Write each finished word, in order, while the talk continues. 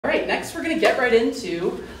All right, next we're going to get right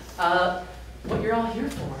into what you're all here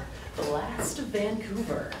for, The Last of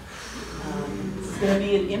Vancouver. This is going to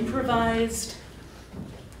be an improvised,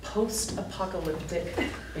 post-apocalyptic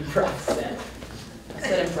improv set. I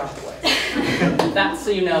said improv twice. That's so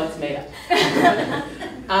you know it's made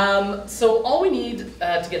up. So all we need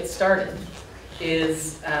to get started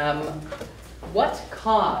is what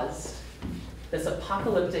caused this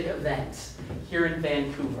apocalyptic event here in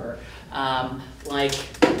Vancouver. Like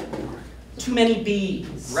too many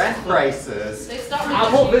bees. Rent prices. They stopped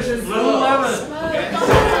Apple Vision Blue Lemon.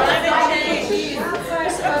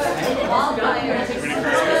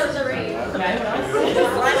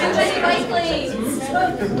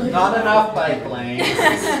 Not enough bike lanes.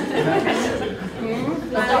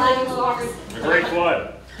 A great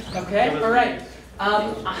flood. Okay, all right.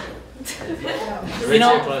 You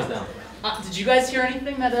know, did you guys hear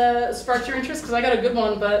anything that sparked your interest? Because I got a good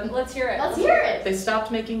one, but Let's hear it. Let's hear it. they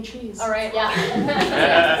stopped making cheese. All right. Yeah.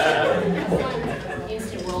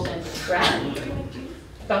 Instant whirlwind.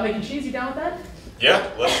 Stop making cheese. You down with that? Yeah,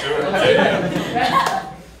 let's do it. Okay.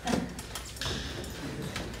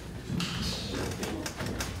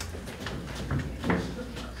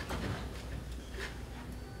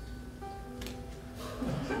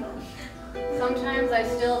 Sometimes I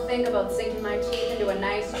still think about sinking my teeth into a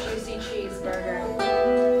nice juicy cheeseburger.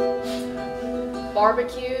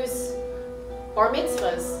 Barbecues, bar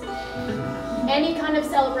mitzvahs, any kind of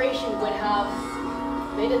celebration would have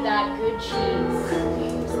a bit of that good cheese.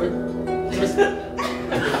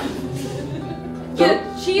 Good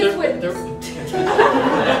cheese with...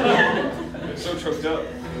 I'm so choked up.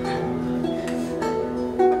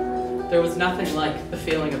 There was nothing like the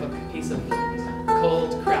feeling of a piece of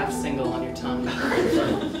cold craft single on your tongue.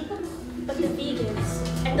 But the vegans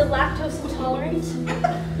and the lactose intolerant,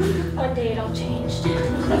 one day it all changed.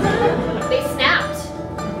 They snapped.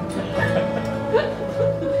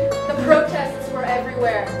 The protests were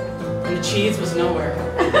everywhere. And the cheese was nowhere.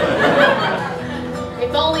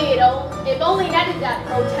 If only it ended that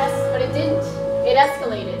protest, but it didn't. It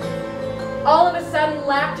escalated. All of a sudden,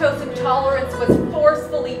 lactose intolerance was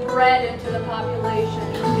forcefully bred into the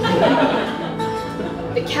population.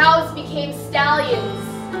 The cows became stallions,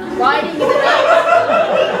 riding the night,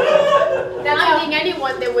 finding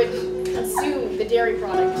anyone that would consume the dairy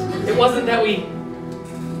product. It wasn't that we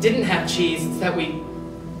didn't have cheese, it's that we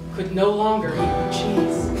could no longer eat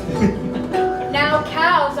cheese. Now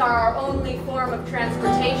cows are our only form of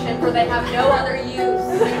transportation, for they have no other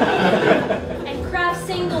use. And craft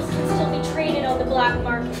singles can still be traded on the black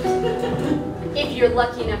market. If you're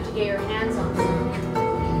lucky enough to get your hands on them.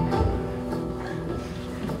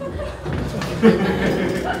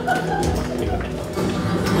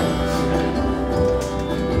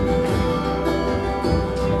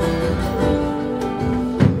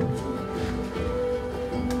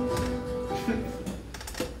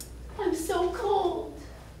 I'm so cold.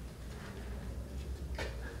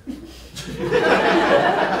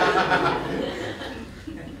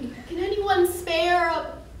 Can anyone spare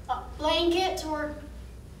a blanket or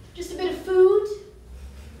just a bit of food?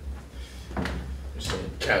 Some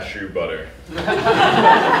cashew butter.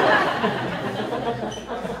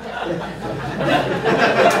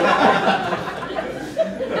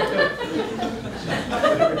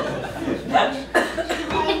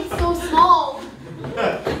 I'm so small.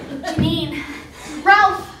 Janine,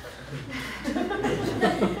 Ralph!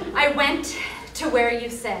 I went to where you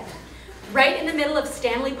said. Right in the middle of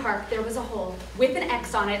Stanley Park, there was a hole with an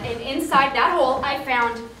X on it, and inside that hole, I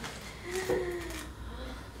found...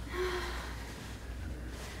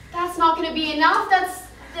 That's not going to be enough. That's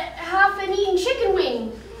half an eaten chicken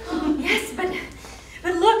wing. Yes, but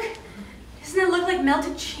look. Doesn't it look like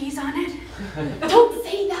melted cheese on it? Don't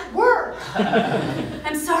say that word.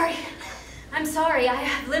 I'm sorry. I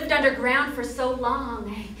have lived underground for so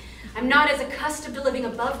long. I'm not as accustomed to living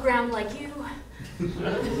above ground like you.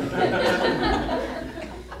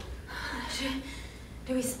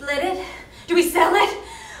 Do we split it? Do we sell it?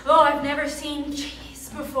 Oh, I've never seen cheese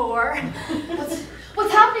before.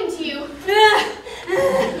 What's happening to you?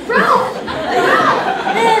 Ralph!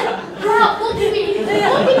 Ralph, look at me! Look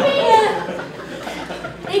at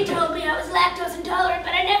me! they told me I was lactose intolerant,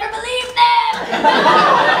 but I never believed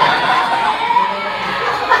them!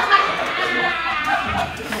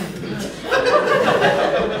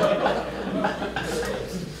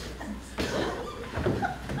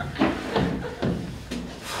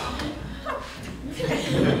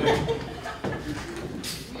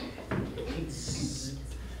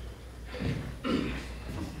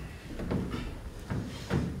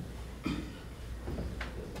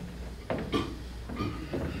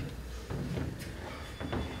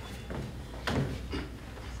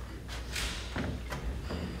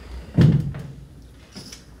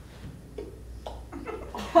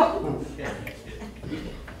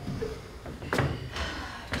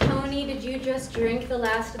 just drink the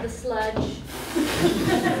last of the sludge.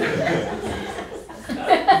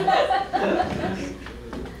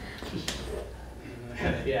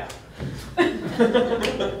 Yeah.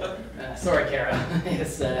 Sorry, Kara.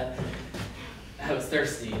 Yes, I was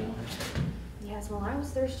thirsty, you know. Yes, well, I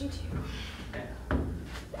was thirsty too.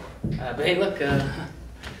 Yeah. But hey, look, I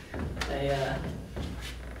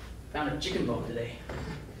found a chicken bone today.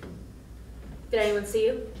 Did anyone see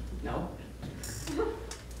you? No? I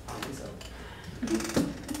don't think so.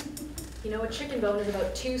 You know, a chicken bone is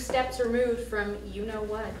about 2 steps removed from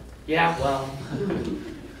you-know-what. Yeah, well,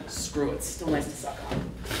 screw it. Still nice to suck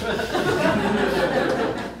on.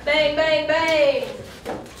 Bang, bang, bang!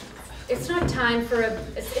 It's not time for an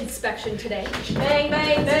inspection today. Bang,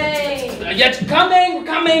 bang, bang! Yet coming! We're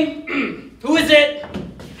coming! Who is it?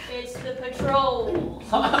 It's the patrol.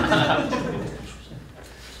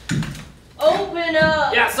 Open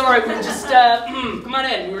up! Yeah, sorry, we were just, come on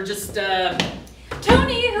in. We were just,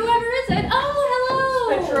 Tony, whoever is it? Oh,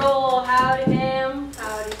 hello! Patrol, howdy ma'am,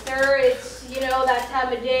 howdy sir. It's, you know, that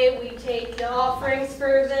time of day we take the offerings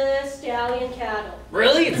for the stallion cattle.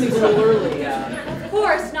 Really? It seems a little early. Of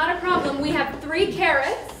course, not a problem. We have 3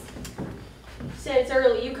 carrots. Said it's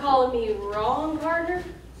early. You calling me wrong, partner?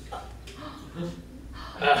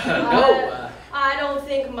 No. I don't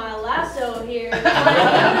think my lasso here.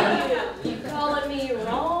 You calling me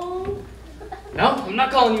wrong? No, I'm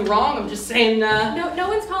not calling you wrong. I'm just saying, No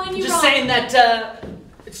one's calling you just wrong. saying that,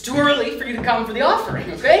 it's too early for you to come for the offering,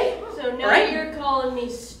 okay? So now Right? you're calling me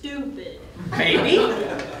stupid. Maybe.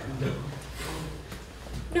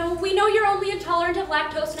 No, we know you're only intolerant of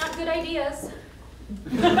lactose, not good ideas.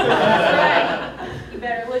 That's right. You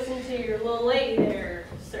better listen to your little lady there,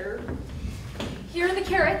 sir. Here are the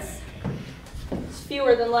carrots. It's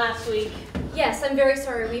fewer than last week. Yes, I'm very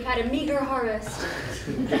sorry. We've had a meager harvest.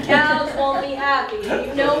 The cows won't be happy.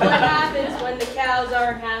 You know what happens when the cows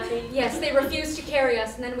aren't happy? Yes, they refuse to carry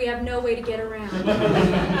us, and then we have no way to get around.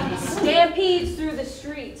 Stampedes through the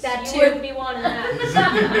streets. That you too. wouldn't be wanting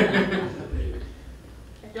that.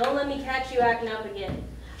 Don't let me catch you acting up again.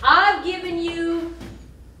 I've given you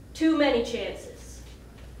too many chances.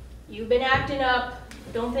 You've been acting up.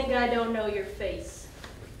 Don't think I don't know your face.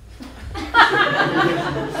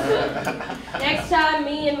 Next time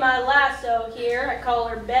me and my lasso here, I call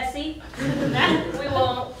her Bessie,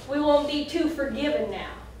 we won't be too forgiving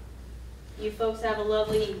now. You folks have a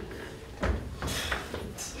lovely evening.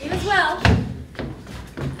 You as well.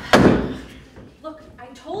 Look, I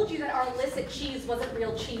told you that our illicit cheese wasn't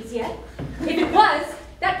real cheese yet. If it was,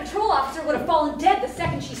 that patrol officer would have fallen dead the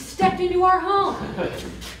second she stepped into our home.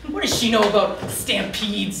 What does she know about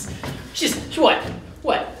stampedes? She's,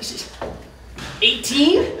 what? She's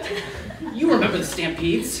 18? You remember the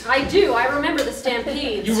stampedes. I do. I remember the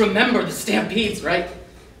stampedes. You remember the stampedes, right?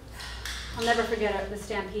 I'll never forget the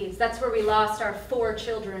stampedes. That's where we lost our 4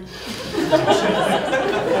 children.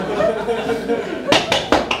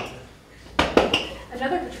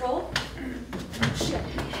 Another patrol? Shit.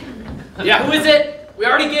 Yeah, who is it? We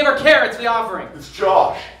already gave our carrots the offering. It's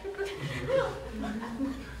Josh.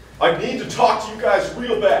 I need to talk to you guys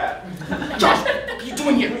real bad. Josh, what are you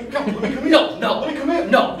doing here? Let me come in. No. Let me come in.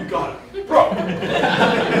 No. You got it. Bro.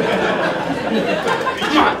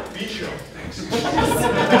 Be chill. Thanks.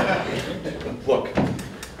 Look,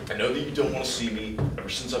 I know that you don't want to see me ever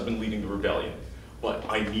since I've been leading the rebellion, but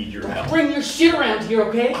I need your help. Bring your shit around here,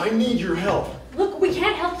 okay? I need your help. Look, we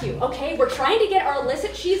can't help you, okay? We're trying to get our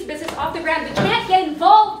illicit cheese business off the ground. We can't get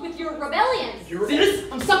involved with your rebellions. See this?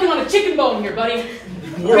 I'm sucking on a chicken bone here, buddy.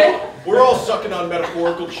 We're all sucking on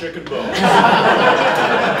metaphorical chicken bones.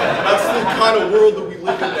 That's the kind of world that we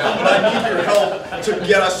live in now, and I need your help to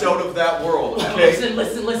get us out of that world, okay?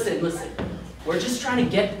 Listen. We're just trying to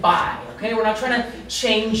get by, okay? We're not trying to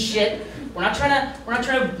change shit. We're not trying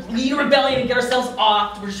to lead a rebellion and get ourselves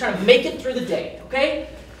off. We're just trying to make it through the day, okay?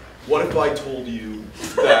 What if I told you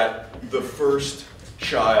that the first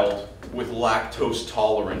child with lactose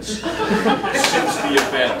tolerance since the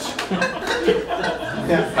event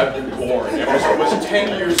had been born? It was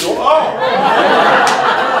 10 years old. Oh!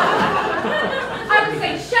 I would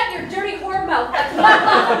say, shut your dirty whore mouth. That's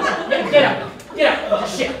not Get out.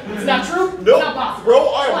 Shit. It's not true. No, It's not possible. bro,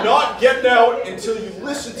 I am not getting out until you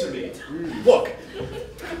listen to me.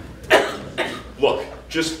 Look,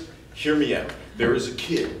 just hear me out. There is a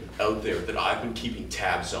kid out there that I've been keeping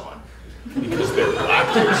tabs on because they're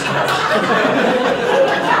lactose.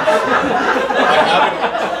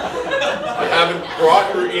 I haven't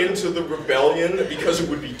brought her into the rebellion because it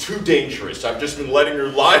would be too dangerous. I've just been letting her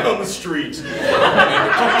lie on the street and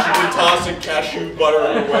occasionally tossing cashew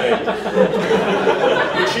butter away.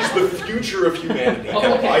 But she's the future of humanity.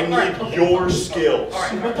 Okay, I need your skills. All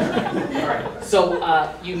right. So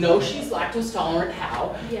you know she's lactose tolerant,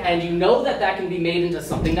 how? Yeah. And you know that that can be made into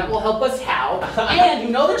something that will help us, how? And you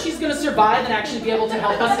know that she's going to survive and actually be able to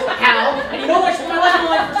help us, how? And you know that she's going to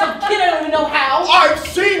live for some kid I don't even know how. I've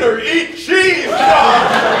seen her eat cheese, John!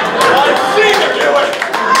 I've seen her do it!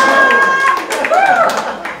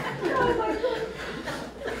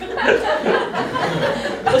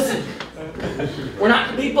 Listen, we're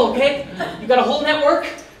not people, okay? You got a whole network.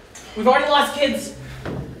 We've already lost kids.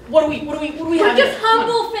 What do we We're have? just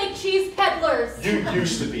humble fake cheese peddlers. You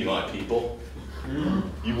used to be my people.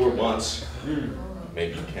 You were once.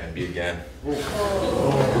 Maybe you can be again.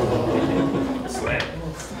 Slam.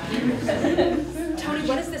 Tony,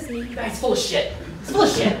 what does this mean? It's full of shit. It's full of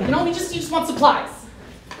shit. You know, you just want supplies.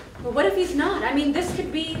 Well, what if he's not? I mean, this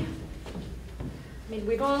could be...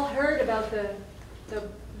 we've all heard about the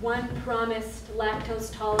one promised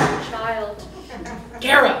lactose-tolerant child.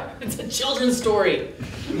 Kara, it's a children's story.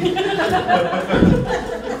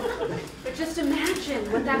 But just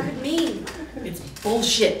imagine what that could mean. It's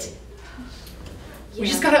bullshit. Yeah. We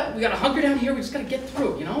gotta hunker down here. We just gotta get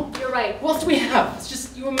through, you know? You're right. Who else do we have? It's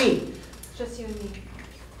just you and me. It's just you and me.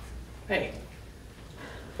 Hey,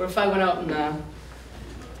 what if I went out and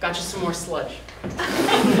got you some more sludge? It's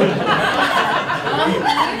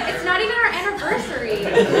not even our anniversary.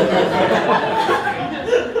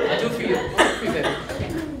 I'll do it for you. For you, baby.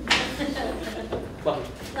 Love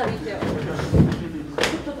you. Love you too.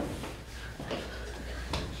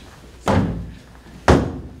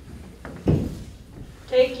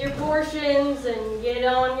 Take your portions and get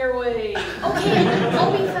on your way. Okay,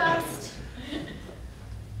 I'll be fast.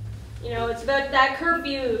 You know, it's about that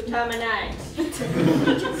curfew time of night.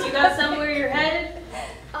 You got somewhere you're headed?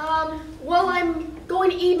 Well, I'm going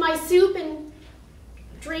to eat my soup and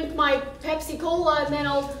drink my Pepsi Cola, and then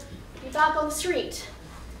I'll be back on the street.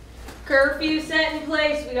 Curfew set in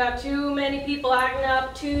place. We got too many people acting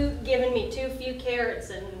up, giving me too few carrots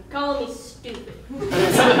and calling me stupid.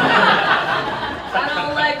 I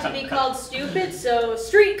don't like to be called stupid, so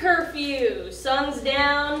street curfew. Sun's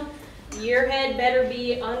down. Your head better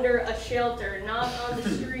be under a shelter, not on the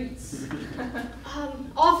streets.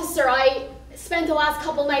 Officer, I spent the last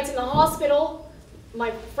couple nights in the hospital.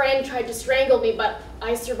 My friend tried to strangle me, but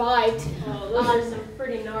I survived. Oh, those are some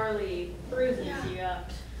pretty gnarly bruises you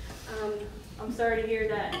got. I'm sorry to hear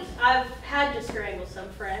that. I've had to strangle some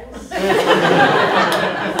friends. They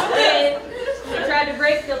tried to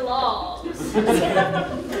break the laws.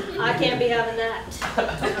 I can't be having that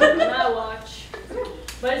on my watch.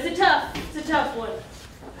 But it's a tough one.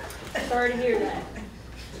 Sorry to hear that.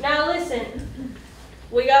 Now listen,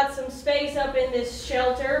 we got some space up in this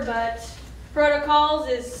shelter, but protocols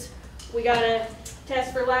is we gotta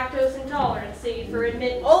test for lactose intolerance for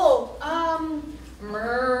admittance. Oh,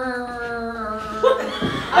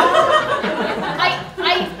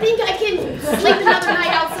 I think I can sleep another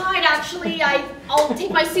night outside, actually. I'll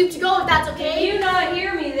take my soup to go if that's okay. Can you not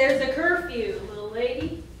hear me? There's a curfew, little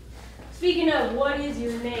lady. Speaking of, what is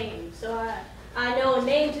your name? So I know a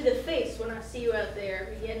name to the face when I see you out there.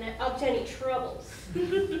 Are you getting up to any troubles?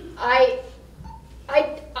 I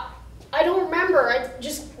don't remember. I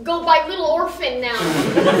just go by Little Orphan now.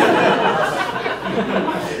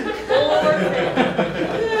 Little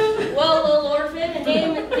Orphan. Well, Little Orphan, a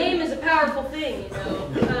name is a powerful thing,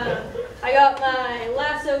 you know. I got my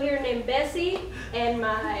lasso here named Bessie, and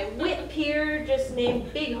my whip here just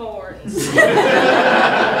named Bighorns.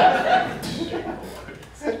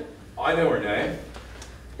 I know her name.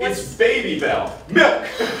 It's Baby Bell. Milk!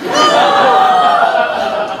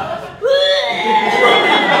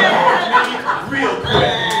 Real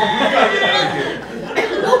quick. We gotta get out of here.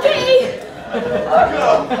 Okay.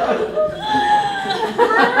 Go.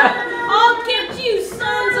 I'll get you,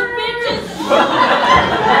 sons of bitches!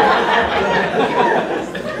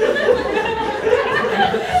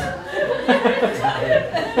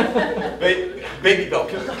 Baby Bell,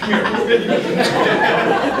 come here. Look,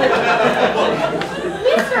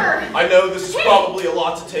 Mister! I know this is probably a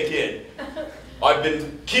lot to take in. I've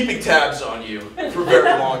been keeping tabs on you for a very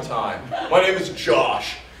long time. My name is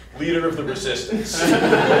Josh, leader of the resistance. What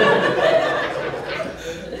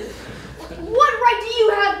right do you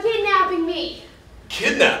have kidnapping me?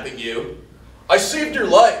 Kidnapping you? I saved your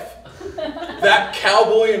life. That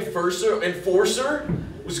cowboy enforcer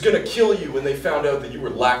was gonna kill you when they found out that you were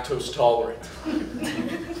lactose tolerant.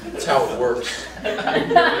 That's how it works.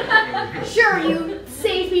 Sure, you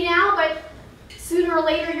saved me now, but sooner or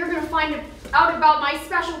later you're gonna find out about my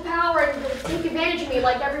special power and take advantage of me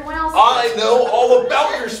like everyone else. I know all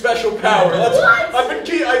about your special power. That's What? I've been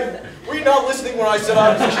were you not listening when I said I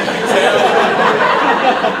was keeping tabs?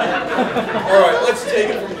 All right, let's take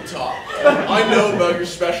it from the top. I know about your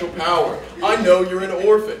special power. I know you're an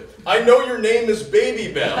orphan. I know your name is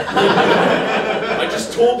Baby Bell. I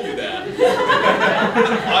just told you that.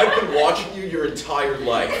 I've been watching you your entire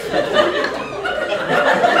life.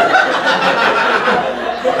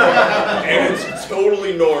 And it's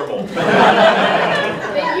totally normal.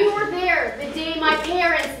 Then you were there the day my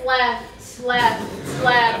parents left.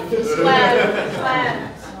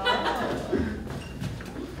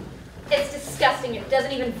 It's disgusting. It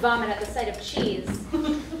doesn't even vomit at the sight of cheese.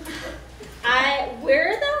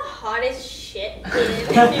 We're the hottest shit in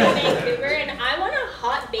Vancouver, and I want a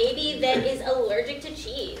hot baby that is allergic to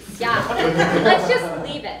cheese. Yeah. Let's just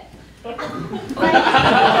leave it.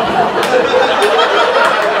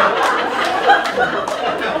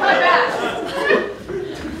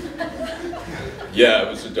 Yeah, it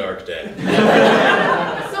was a dark day.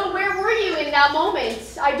 So where were you in that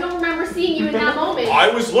moment? I don't remember seeing you in that moment. I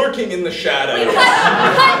was lurking in the shadows. Cut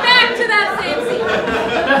back to that same scene.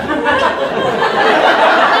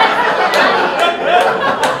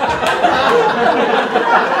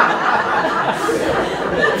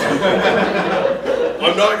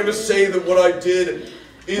 I'm not going to say that what I did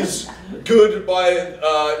is good by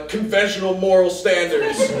conventional moral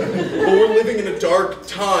standards, but we're living in a dark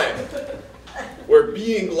time where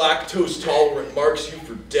being lactose tolerant marks you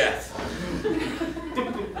for death.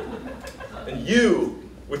 And you,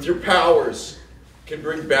 with your powers, can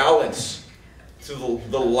bring balance to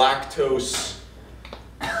the lactose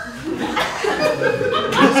continuum.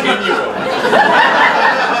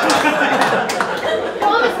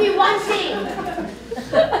 Promise me one thing.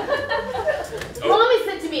 Promise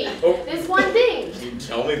it to me. Oh. This one thing. Can you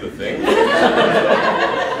tell me the thing?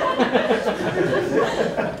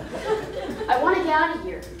 I want to get out of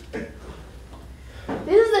here.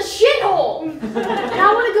 This is a shithole. And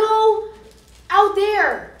I want to go out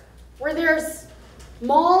there where there's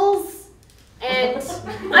malls and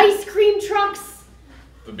ice cream trucks.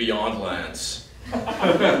 The Beyond Lands.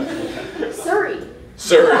 Surrey.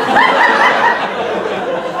 Surrey.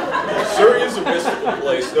 Surrey is a mystical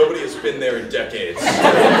place. Nobody has been there in decades.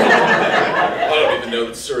 I don't even know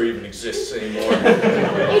that Surrey even exists anymore.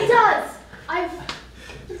 It does.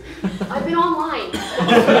 I've been online.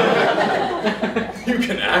 You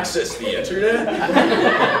can access the internet?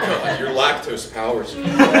 God, your lactose powers.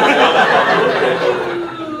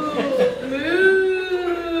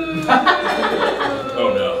 Oh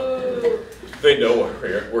no. They know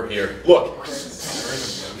we're here. Look,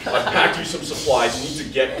 I've packed you some supplies. You need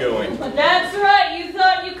to get going. That's right, you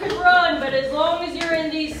thought you could run, but as long as you're in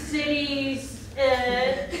these cities,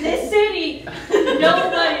 this city,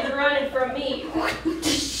 nobody's running from me.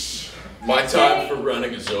 My time for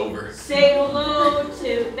running is over. Say hello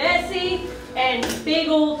to Bessie and Big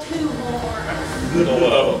Old Two Horns.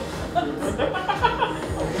 Hello.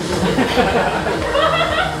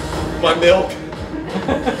 My milk.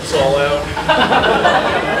 It's all out.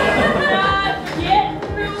 Not getting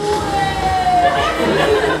away.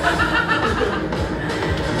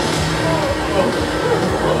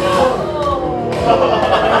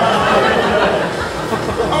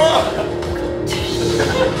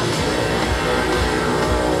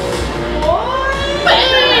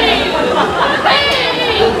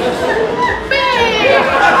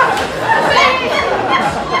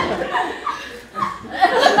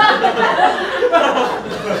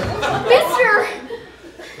 Mister!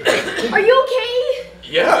 Are you okay?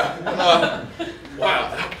 Yeah. Wow,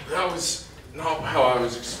 that was not how I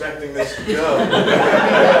was expecting this to go.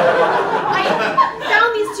 I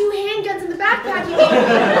found these 2 handguns in the backpack you gave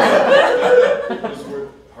me. Those were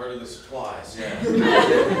part of the supplies, yeah.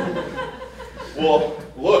 Well,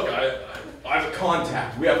 look, I have a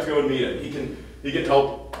contact. We have to go and meet him. He can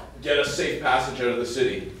help get us safe passage out of the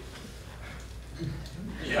city.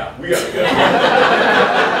 Yeah, we gotta go.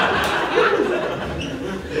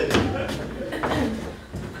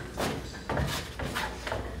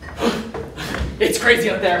 It's crazy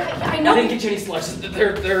out there. I know. I didn't get you any slugs.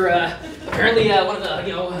 They're apparently one of the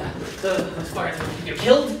the fires were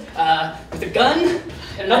killed with a gun,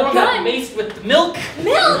 and another one got maced with the milk.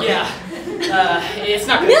 Milk? Yeah. It's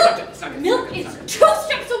not good. Milk? It's not good. Milk is 2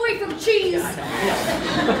 steps away from cheese. Yeah,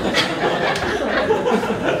 I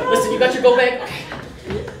know. Listen, you got your go bag? Okay.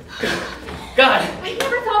 God. I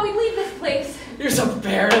never thought we'd leave this place. You're so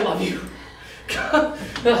prepared. I love you. God.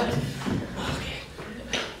 Okay.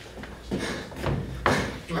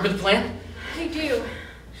 Remember the plan? I do.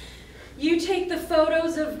 You take the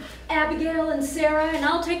Abigail and Sarah, and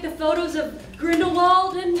I'll take the photos of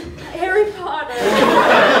Grindelwald and Harry Potter.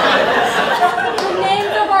 The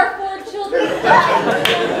names of our 4 children.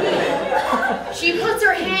 She puts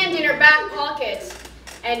her hand in her back pocket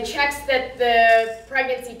and checks that the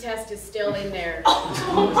pregnancy test is still in there.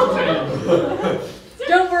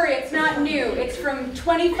 Don't worry, it's not new. It's from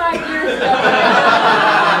 25 years ago.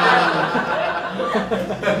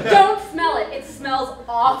 Don't smell it. It smells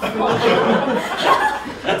awful.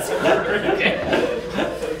 That's okay.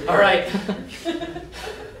 All right.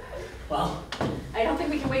 Well. I don't think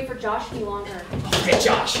we can wait for Josh any longer. Okay,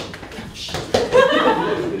 Josh.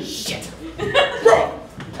 Shit. Bro!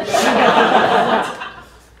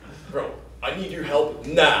 Bro, I need your help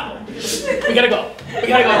now. We gotta go. We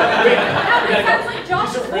gotta go. We gotta go. Like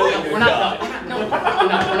Josh. Really good We're not guy. done. No, we're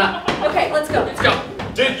not. Okay, let's go. Let's go.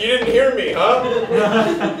 You didn't hear me, huh?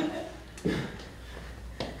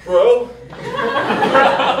 Bro?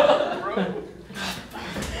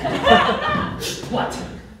 What?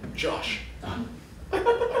 Josh. I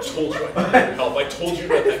told you I needed help. I told you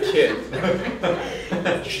about that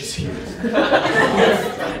kid. She's here.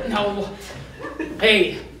 No.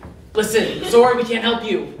 Hey, listen, sorry we can't help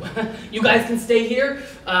you. You guys can stay here.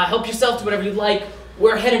 Help yourself to whatever you'd like.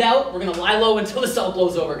 We're headed out. We're gonna lie low until this all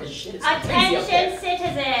blows over because shit is crazy out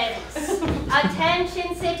there.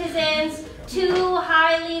 Attention citizens, 2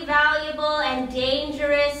 highly valuable and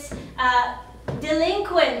dangerous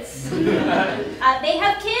delinquents. They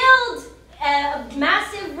have killed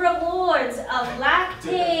massive rewards of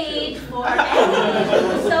lactate for anyone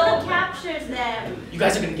who so captures them. You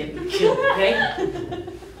guys are gonna get killed, okay?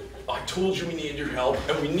 I told you we needed your help,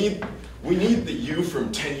 and we need the you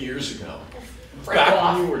from 10 years ago. Break Back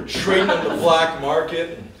off. when you were trading on the black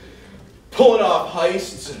market and pulling off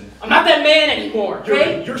heists and I'm not that man anymore,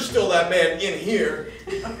 okay? you're still that man in here.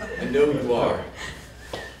 I know you are.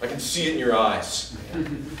 I can see it in your eyes.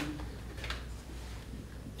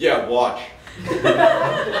 Yeah, watch.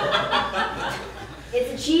 It's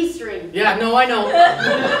a cheese string. Yeah, no, I know.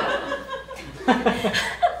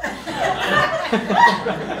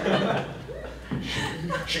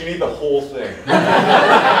 She can eat the whole thing.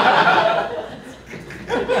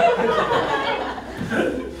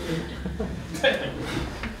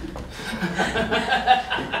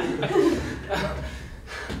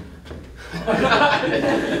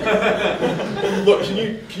 Look, can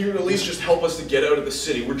you at least just help us to get out of the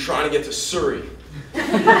city? We're trying to get to Surrey.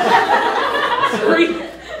 Surrey?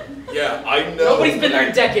 Yeah, I know. Nobody's been there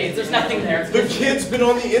in decades. There's nothing there. The kid's been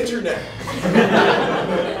on the internet.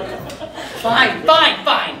 Fine.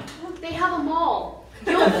 They have a mall.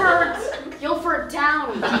 Guilford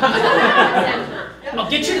Town. I'll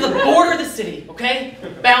get you to the border of the city, okay?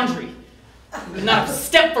 Boundary. Not a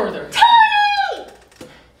step further. Tony!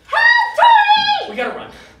 Help, Tony! We gotta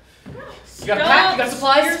run. You got a pack? You got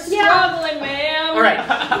supplies? Struggling, ma'am. All right.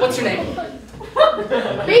 What's your name?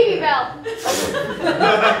 Baby Bell.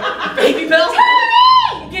 Baby Bell? Tony!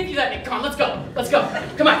 I'll give you that name. Come on, let's go. Let's go.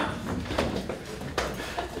 Come on.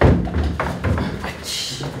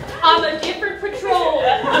 I'm a different patrol. I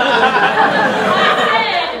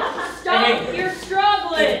said, stop, Hey. you're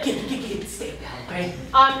struggling. Get stay down, okay?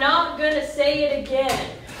 I'm not gonna say it again.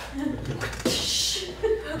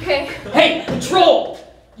 Okay. Hey, patrol!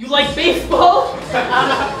 You like baseball?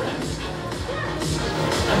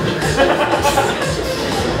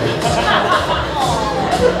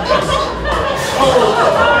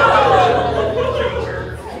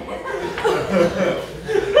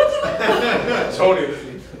 Tony,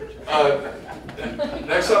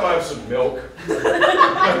 next time I have some milk.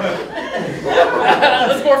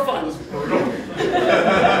 That's more fun. You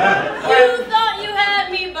thought you had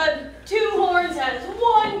me, but 2 horns has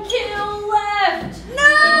 1 kill left.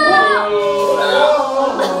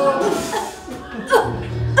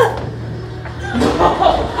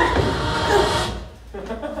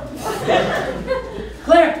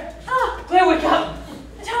 Claire! Claire, wake up!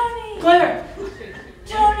 Tony! Claire!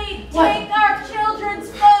 Tony, What? take our children's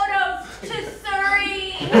photos to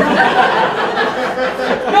Surrey!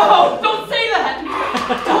 No! Don't say that!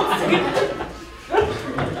 Don't say that!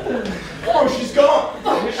 Oh, she's gone.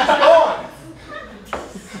 She's gone.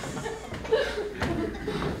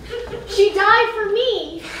 She died for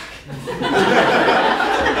me.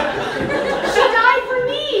 She died for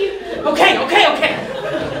me. Okay.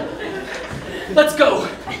 Let's go.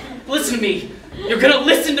 Listen to me. You're gonna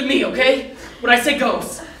listen to me, okay? What I say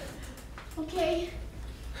goes. Okay.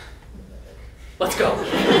 Let's go.